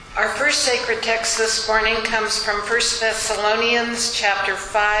Our first sacred text this morning comes from 1 Thessalonians chapter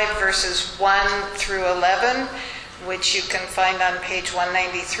 5, verses 1 through 11, which you can find on page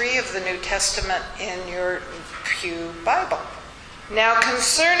 193 of the New Testament in your Pew Bible. Now,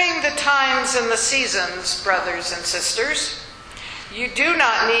 concerning the times and the seasons, brothers and sisters, you do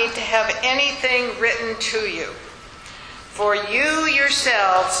not need to have anything written to you, for you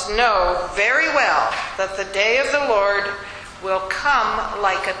yourselves know very well that the day of the Lord will come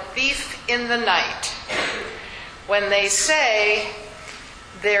like a thief in the night. When they say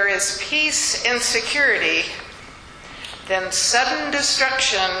there is peace and security, then sudden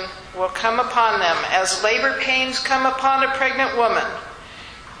destruction will come upon them as labor pains come upon a pregnant woman,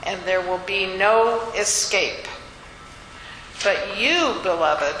 and there will be no escape. But you,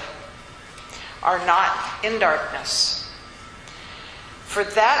 beloved, are not in darkness, for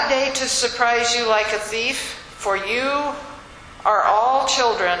that day to surprise you like a thief, for you are all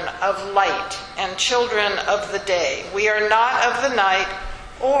children of light and children of the day. We are not of the night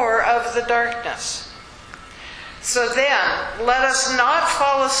or of the darkness. So then, let us not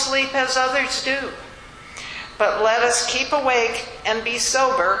fall asleep as others do, but let us keep awake and be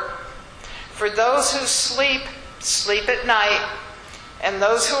sober. For those who sleep, sleep at night, and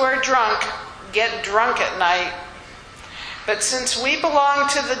those who are drunk, get drunk at night. But since we belong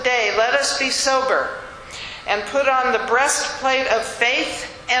to the day, let us be sober, and put on the breastplate of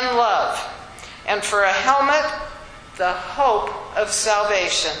faith and love, and for a helmet, the hope of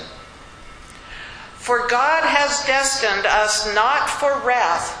salvation. For God has destined us not for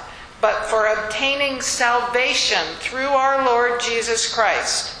wrath, but for obtaining salvation through our Lord Jesus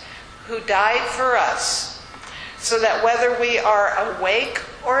Christ, who died for us, so that whether we are awake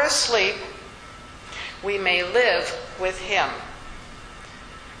or asleep, we may live with him.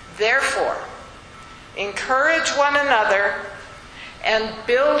 Therefore, encourage one another and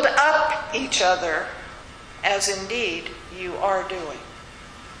build up each other, as indeed you are doing.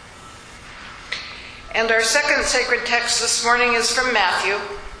 And our second sacred text this morning is from Matthew,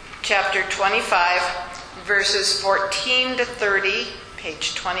 chapter 25, verses 14 to 30,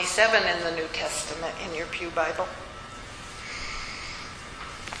 page 27 in the New Testament in your Pew Bible.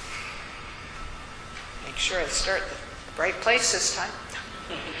 Make sure I start the right place this time.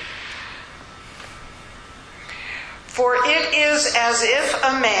 For it is as if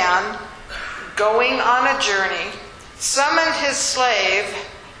a man going on a journey summoned his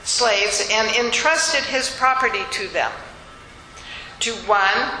slaves and entrusted his property to them. To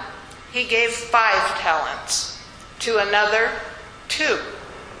one he gave 5 talents, to another 2,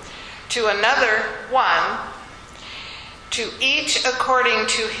 to another 1, to each according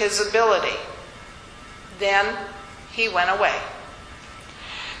to his ability. Then he went away.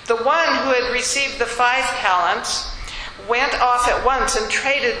 The one who had received the 5 talents went off at once and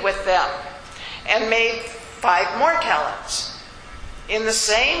traded with them, and made 5 more talents. In the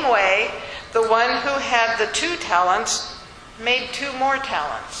same way, the one who had the 2 talents made 2 more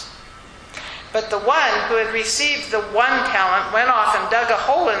talents. But the one who had received the 1 talent went off and dug a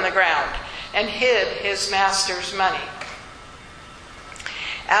hole in the ground and hid his master's money.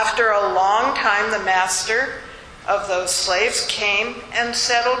 After a long time, the master of those slaves came and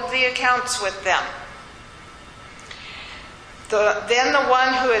settled the accounts with them. Then the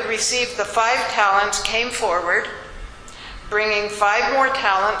one who had received the 5 talents came forward, bringing 5 more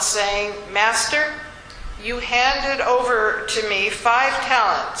talents, saying, Master, you handed over to me 5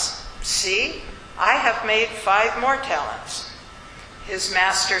 talents. See, I have made 5 more talents. His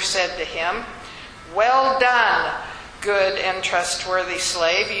master said to him, Well done, good and trustworthy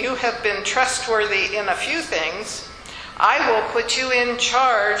slave. You have been trustworthy in a few things. I will put you in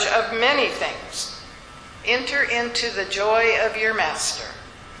charge of many things. Enter into the joy of your master.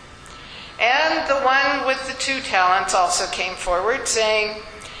 And the one with the 2 talents also came forward, saying,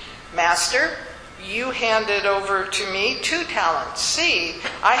 Master, you handed over to me 2 talents. See,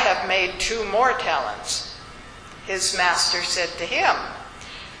 I have made 2 more talents. His master said to him,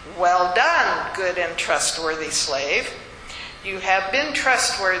 Well done, good and trustworthy slave. You have been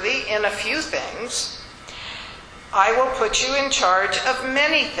trustworthy in a few things. I will put you in charge of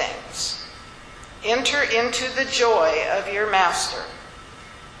many things. Enter into the joy of your master.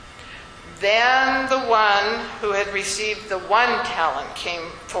 Then the one who had received the 1 talent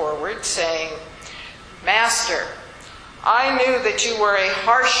came forward, saying, Master, I knew that you were a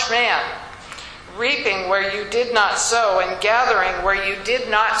harsh man, reaping where you did not sow and gathering where you did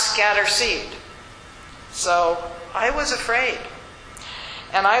not scatter seed. So I was afraid,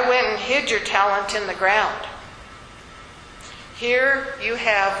 and I went and hid your talent in the ground. Here you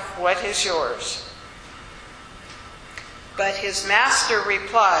have what is yours. But his master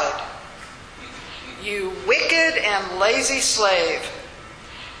replied, "You wicked and lazy slave.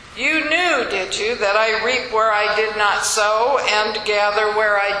 You knew, did you, that I reap where I did not sow and gather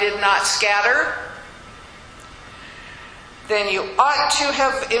where I did not scatter? Then you ought to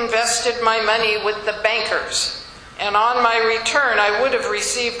have invested my money with the bankers, and on my return I would have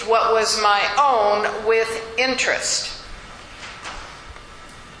received what was my own with interest.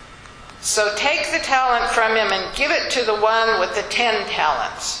 So take the talent from him and give it to the one with the 10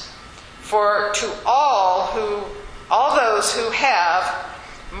 talents. For to all those who have,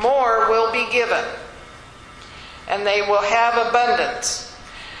 more will be given, and they will have abundance.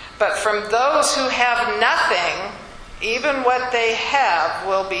 But from those who have nothing, even what they have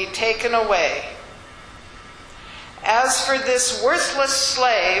will be taken away. As for this worthless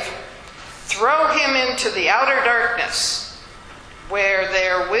slave, throw him into the outer darkness, where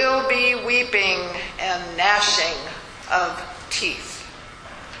there will be weeping and gnashing of teeth."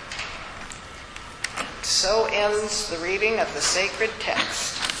 So ends the reading of the sacred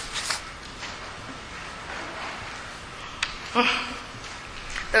text.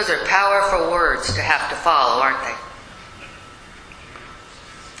 Those are powerful words to have to follow, aren't they?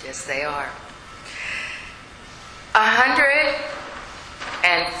 Yes, they are.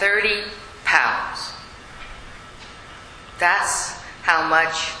 130 pounds. That's how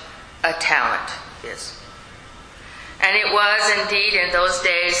much a talent is. And it was indeed in those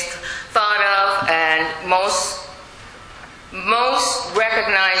days thought of and most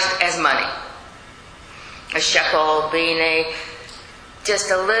recognized as money. A shekel being just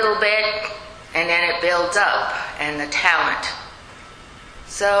a little bit, and then it builds up, and the talent.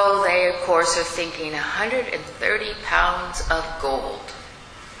 So they, of course, are thinking 130 pounds of gold,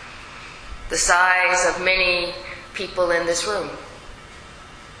 the size of many people in this room,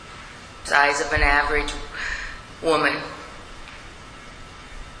 size of an average woman.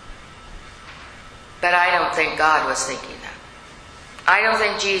 But I don't think God was thinking that. I don't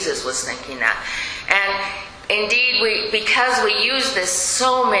think Jesus was thinking that. And indeed, because we use this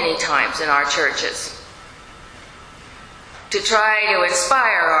so many times in our churches to try to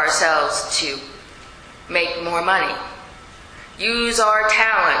inspire ourselves to make more money, use our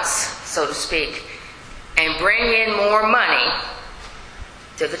talents, so to speak, and bring in more money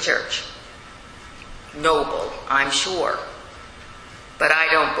to the church. Noble, I'm sure. But I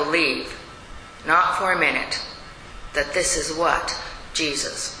don't believe, not for a minute, that this is what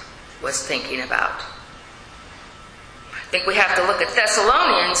Jesus was thinking about. I think we have to look at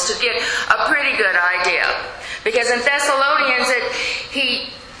Thessalonians to get a pretty good idea. Because in Thessalonians,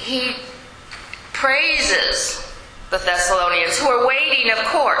 he praises the Thessalonians, who are waiting, of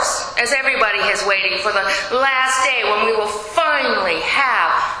course, as everybody is waiting, for the last day when we will finally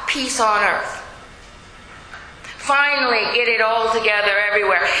have peace on earth. Finally get it all together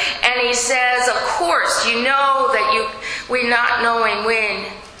everywhere. And he says, of course, you know that we're not knowing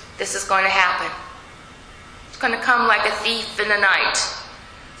when this is going to happen. It's going to come like a thief in the night.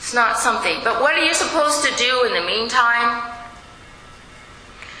 It's not something. But what are you supposed to do in the meantime?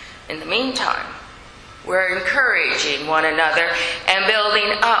 In the meantime, we're encouraging one another and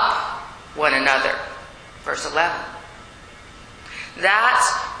building up one another. Verse 11.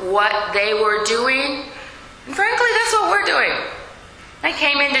 That's what they were doing. And frankly, that's what we're doing. I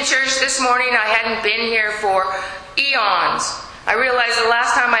came into church this morning. I hadn't been here for eons. I realized the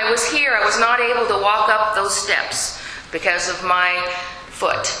last time I was here, I was not able to walk up those steps because of my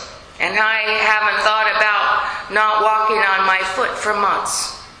foot. And I haven't thought about not walking on my foot for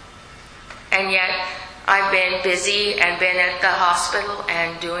months. And yet, I've been busy and been at the hospital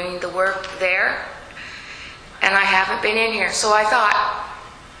and doing the work there. And I haven't been in here. So I thought,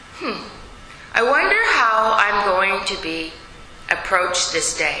 I wonder how I'm going to approach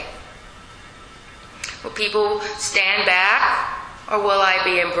this day. Will people stand back, or will I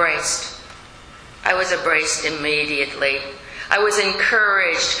be embraced? I was embraced immediately. I was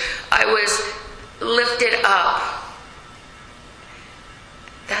encouraged. I was lifted up.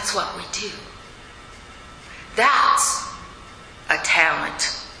 That's what we do. That's a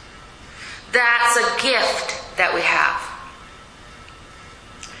talent. That's a gift that we have.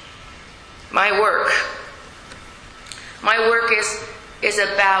 My work is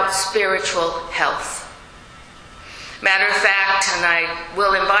about spiritual health. Matter of fact, and I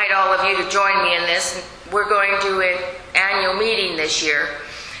will invite all of you to join me in this, we're going to an annual meeting this year,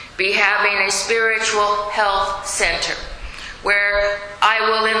 be having a spiritual health center where I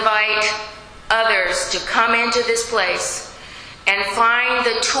will invite others to come into this place and find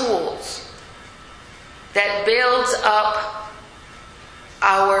the tools that builds up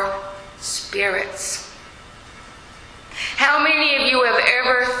our spirits. How many of you have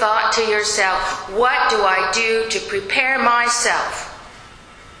ever thought to yourself, what do I do to prepare myself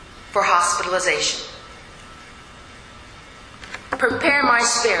for hospitalization? Prepare my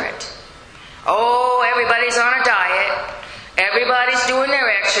spirit. Oh, everybody's on a diet. Everybody's doing their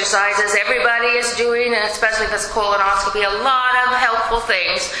exercises. Everybody is doing, especially if it's colonoscopy, a lot of helpful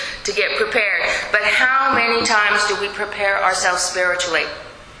things to get prepared. But how many times do we prepare ourselves spiritually?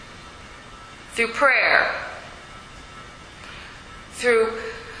 Through prayer. Through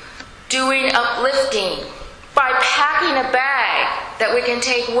doing uplifting. By packing a bag that we can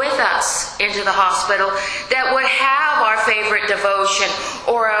take with us into the hospital that would have our favorite devotion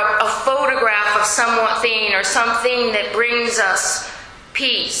or a photograph of something or something that brings us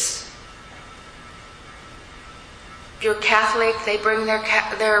peace. If you're Catholic, they bring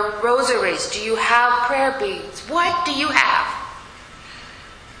their rosaries. Do you have prayer beads? What do you have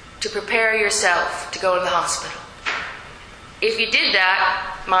to prepare yourself to go to the hospital? If you did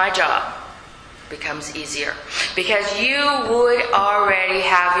that, my job becomes easier, because you would already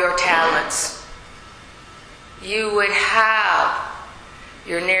have your talents. You would have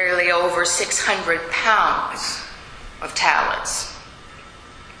your nearly over 600 pounds of talents.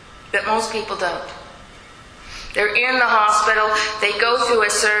 But most people don't. They're in the hospital, they go through a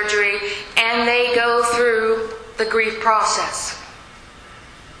surgery, and they go through the grief process.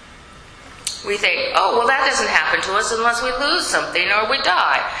 We think, oh, well, that doesn't happen to us unless we lose something or we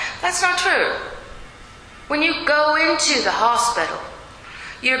die. That's not true. When you go into the hospital,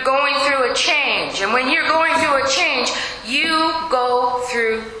 you're going through a change. And when you're going through a change, you go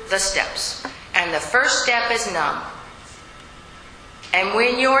through the steps. And the first step is numb. And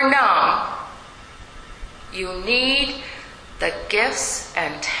when you're numb, you need the gifts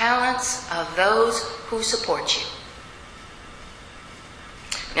and talents of those who support you.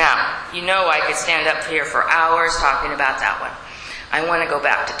 Now, you know I could stand up here for hours talking about that one. I want to go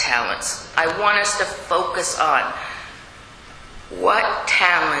back to talents. I want us to focus on what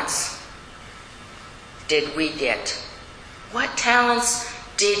talents did we get? What talents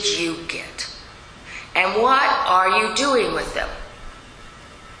did you get? And what are you doing with them?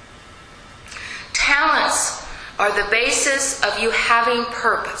 Talents are the basis of you having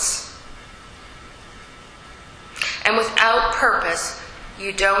purpose. And without purpose,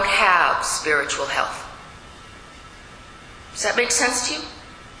 you don't have spiritual health. Does that make sense to you?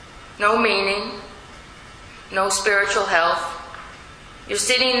 No meaning, no spiritual health. You're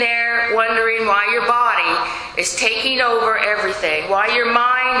sitting there wondering why your body is taking over everything, why your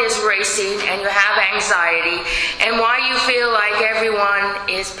mind is racing and you have anxiety, and why you feel like everyone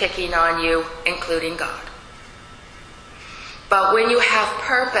is picking on you, including God. But when you have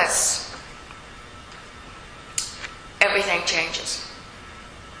purpose, everything changes.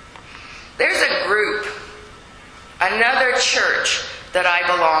 There's a group, another church that I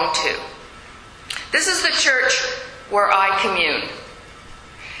belong to. This is the church where I commune.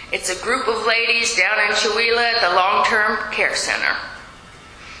 It's a group of ladies down in Chewelah at the Long-Term Care Center.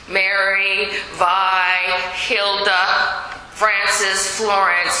 Mary, Vi, Hilda, Frances,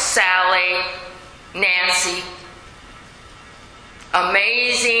 Florence, Sally, Nancy.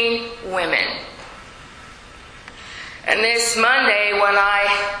 Amazing women. And this Monday, when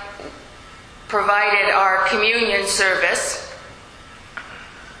I provided our communion service,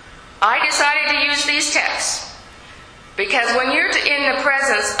 I decided to use these texts. Because when you're in the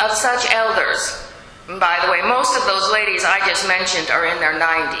presence of such elders, and by the way, most of those ladies I just mentioned are in their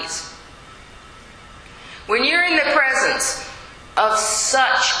 90s. When you're in the presence of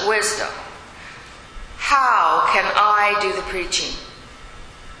such wisdom, how can I do the preaching?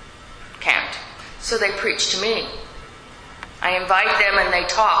 Can't. So they preach to me. I invite them and they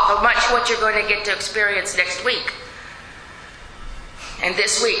talk of much what you're going to get to experience next week. And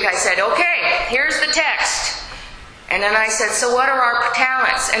this week I said, okay, here's the text. And then I said, so what are our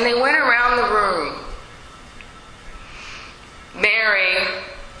talents? And they went around the room. Mary,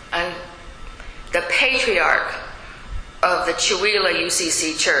 and the patriarch of the Chewelah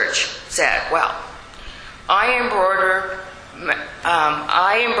UCC Church, said, well, I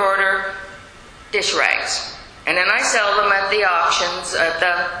embroider dish rags. And then I sell them at the auctions, at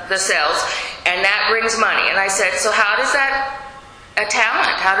the sales, and that brings money. And I said, so how does that, a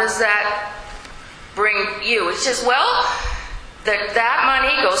talent, how does that bring you? It's just, well, that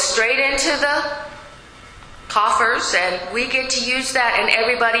money goes straight into the coffers, and we get to use that, and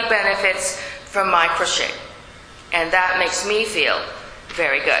everybody benefits from my crochet. And that makes me feel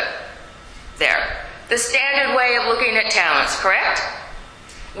very good. There. The standard way of looking at talents, correct?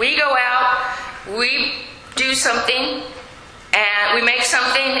 We go out, we do something, and we make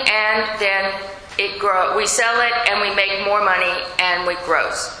something, and then we sell it and we make more money and it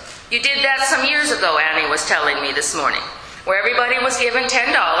grows. You did that some years ago, Annie was telling me this morning, where everybody was given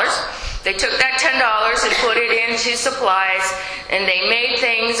 $10. They took that $10 and put it into supplies, and they made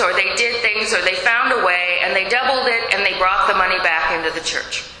things, or they did things, or they found a way, and they doubled it, and they brought the money back into the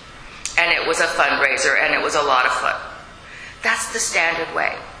church. And it was a fundraiser, and it was a lot of fun. That's the standard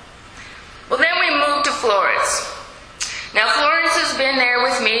way. Well, then we moved to Florence. Now, Florence has been there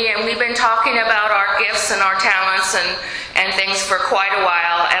with me, and we've been talking about our gifts and our talents and things for quite a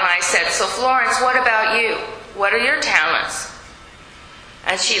while. And I said, so Florence, what about you? What are your talents?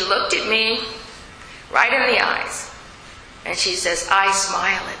 And she looked at me right in the eyes. And she says, I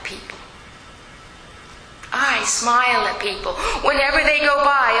smile at people. I smile at people. Whenever they go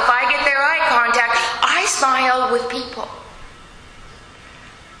by, if I get their eye contact, I smile with people.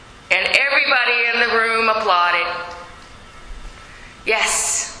 And everybody in the room applauded.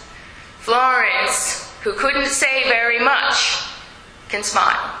 Yes, Florence, who couldn't say very much, can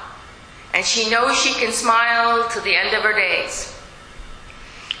smile. And she knows she can smile to the end of her days.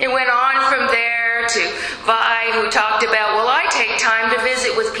 It went on from there to Vi, who talked about, well, I take time to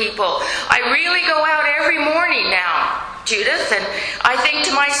visit with people. I really go out every morning now, Judith, and I think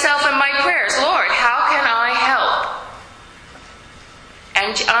to myself in my prayers, Lord, how can I help?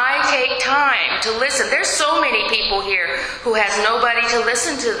 And I take time to listen. There's so many people here who has nobody to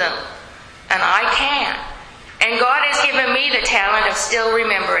listen to them, and I can. And God has given me the talent of still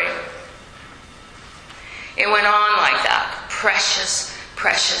remembering. It went on like that. Precious,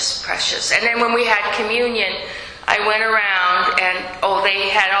 precious, precious. And then when we had communion, I went around and, they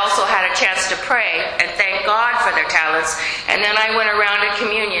had also had a chance to pray and thank God for their talents. And then I went around at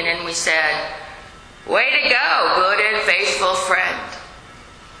communion and we said, way to go, good and faithful friend,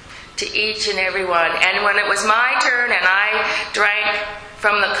 to each and every one. And when it was my turn and I drank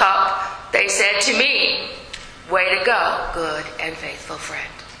from the cup, they said to me, way to go, good and faithful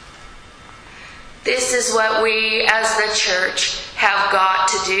friend. This is what we as the church have got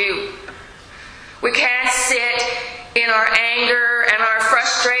to do. We can't sit in our anger and our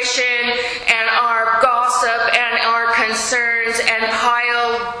frustration and our gossip and our concerns and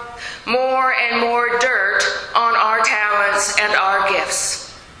pile more and more dirt on our talents and our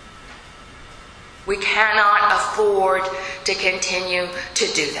gifts. We cannot afford to continue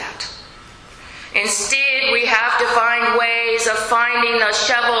to do that. Instead, we have to find ways of finding those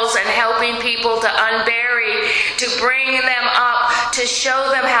shovels and helping people to unbury, to bring them up, to show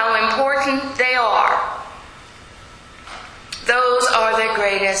them how important they are. Those are the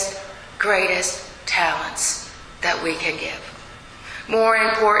greatest talents that we can give. More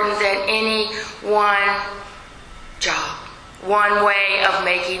important than any one job, one way of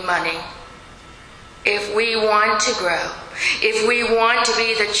making money. If we want to grow, if we want to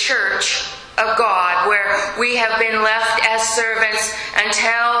be the church of God, where we have been left as servants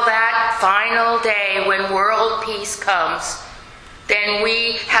until that final day when world peace comes, then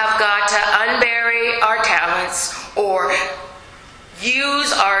we have got to unbury our talents or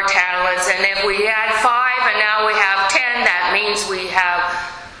use our talents. And if we had 5 and now we have 10, that means we have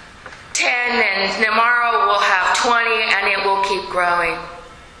 10 and tomorrow we'll have 20 and it will keep growing.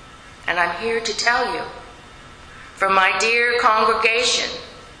 And I'm here to tell you, from my dear congregation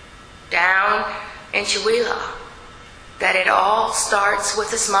down in Chihuahua, that it all starts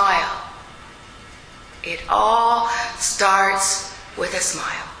with a smile. It all starts with a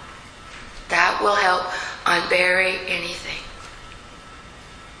smile. That will help unbury anything.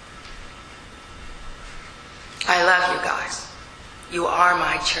 I love you guys. You are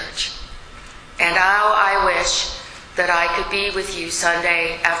my church. And how I wish that I could be with you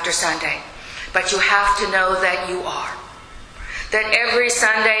Sunday after Sunday. But you have to know that you are. That every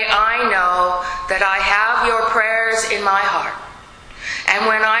Sunday I know that I have your prayers in my heart. And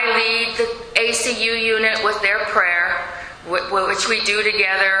when I lead the ACU unit with their prayer, which we do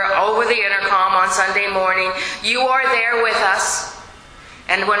together over the intercom on Sunday morning, you are there with us.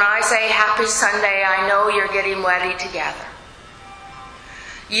 And when I say happy Sunday, I know you're getting ready together.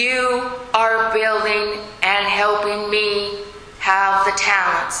 You are building and helping me have the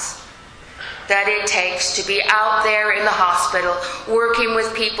talents that it takes to be out there in the hospital working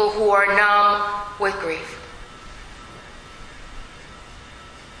with people who are numb with grief.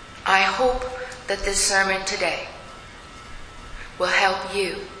 I hope that this sermon today will help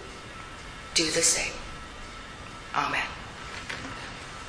you do the same. Amen.